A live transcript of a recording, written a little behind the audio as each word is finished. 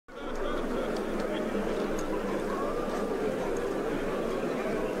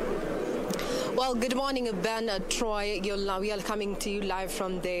Well, good morning, Ben, Troy. We are coming to you live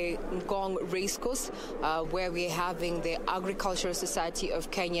from the Ngong Racecourse, where we're having the Agricultural Society of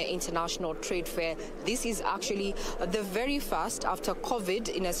Kenya International Trade Fair. This is actually the very first after COVID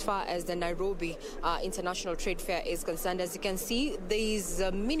in as far as the Nairobi International Trade Fair is concerned. As you can see, there is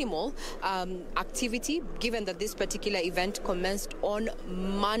minimal activity, given that this particular event commenced on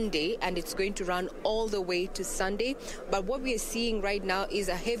Monday and it's going to run all the way to Sunday. But what we are seeing right now is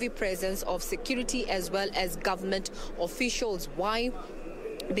a heavy presence of security as well as government officials. Why?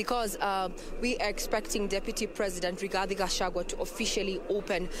 Because we are expecting Deputy President Rigathi Gachagua to officially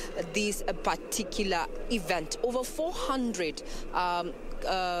open this particular event. Over 400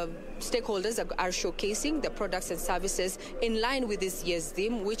 stakeholders are showcasing the products and services in line with this year's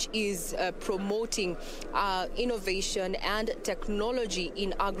theme, which is promoting innovation and technology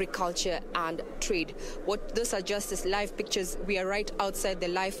in agriculture and trade. What those are just as live pictures. We are right outside the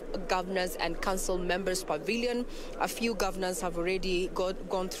Life Governors and Council Members Pavilion. A few governors have already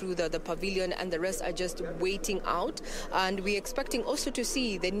gone through the pavilion, and the rest are just waiting out. And we're expecting also to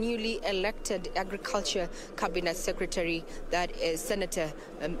see the newly elected Agriculture Cabinet Secretary, that is Senator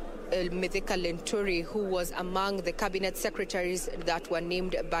Mithika Lenturi, who was among the cabinet secretaries that were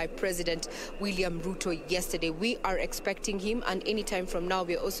named by President William Ruto yesterday. We are expecting him, and any time from now,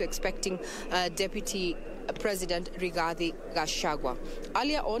 we are also expecting Deputy President Rigathi Gachagua.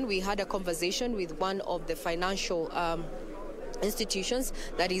 Earlier on, we had a conversation with one of the financial institutions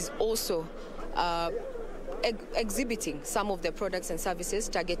that is also exhibiting some of the products and services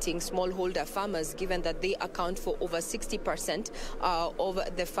targeting smallholder farmers, given that they account for over 60% of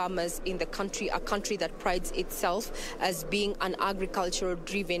the farmers in the country, a country that prides itself as being an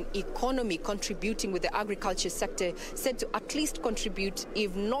agricultural-driven economy, contributing with the agriculture sector said to at least contribute,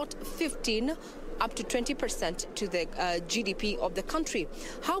 if not 15%, up to 20% to the GDP of the country.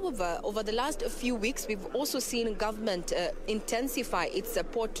 However, over the last few weeks, we've also seen government intensify its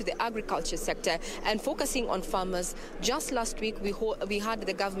support to the agriculture sector and focusing on farmers. Just last week, we had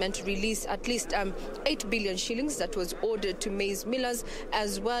the government release at least 8 billion shillings that was ordered to maize millers,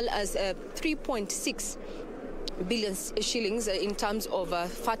 as well as 3.6 billion shillings in terms of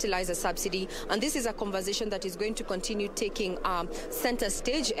fertilizer subsidy. And this is a conversation that is going to continue taking center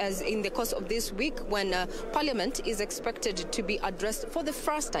stage as in the course of this week, when Parliament is expected to be addressed for the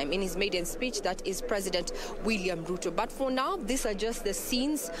first time in his maiden speech, that is President William Ruto. But for now, these are just the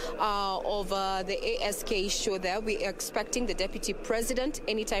scenes of the ASK show there. We are expecting the Deputy President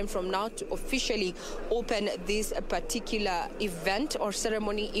anytime from now to officially open this particular event or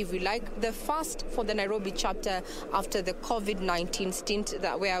ceremony, if you like, the first for the Nairobi chapter after the COVID-19 stint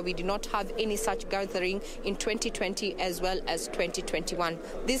where we did not have any such gathering in 2020 as well as 2021.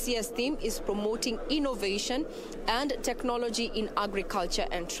 This year's theme is promoting innovation and technology in agriculture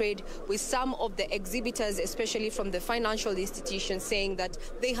and trade, with some of the exhibitors, especially from the financial institutions, saying that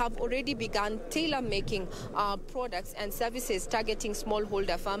they have already begun tailor-making products and services targeting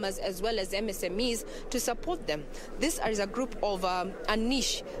smallholder farmers as well as MSMEs to support them. This is a group of a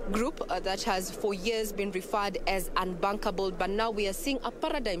niche group that has for years been referred as unbankable, but now we are seeing a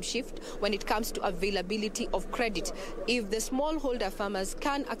paradigm shift when it comes to availability of credit. If the smallholder farmers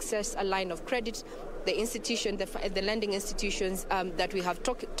can access a line of credit, the institution, the lending institutions that we have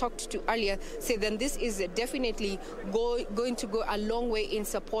talked to earlier say then this is definitely going to go a long way in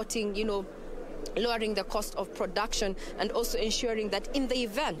supporting, lowering the cost of production and also ensuring that in the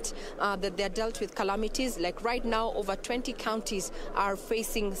event that they're dealt with calamities, like right now, over 20 counties are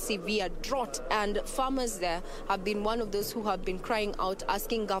facing severe drought, and farmers there have been one of those who have been crying out,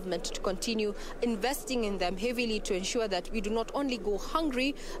 asking government to continue investing in them heavily to ensure that we do not only go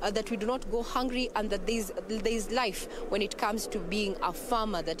hungry, and that there is life when it comes to being a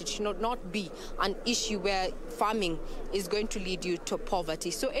farmer, that it should not be an issue where farming is going to lead you to poverty.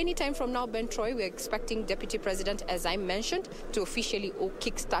 So anytime from now, Ben, Troy, we're expecting Deputy President, as I mentioned, to officially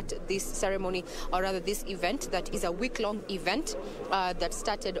kickstart this ceremony, or rather this event that is a week-long event that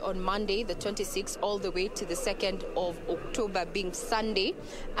started on Monday, the 26th, all the way to the 2nd of October, being Sunday.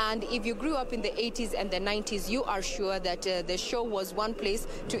 And if you grew up in the 80s and the 90s, you are sure that the show was one place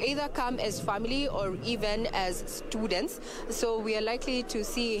to either come as family or even as students. So we are likely to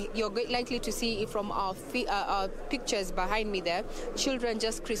see, you're likely to see from our pictures behind me there, children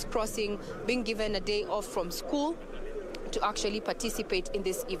just crisscrossing, being given a day off from school to actually participate in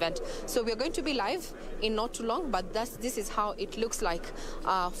this event. So we're going to be live in not too long, but this is how it looks like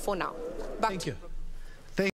for now. Thank you.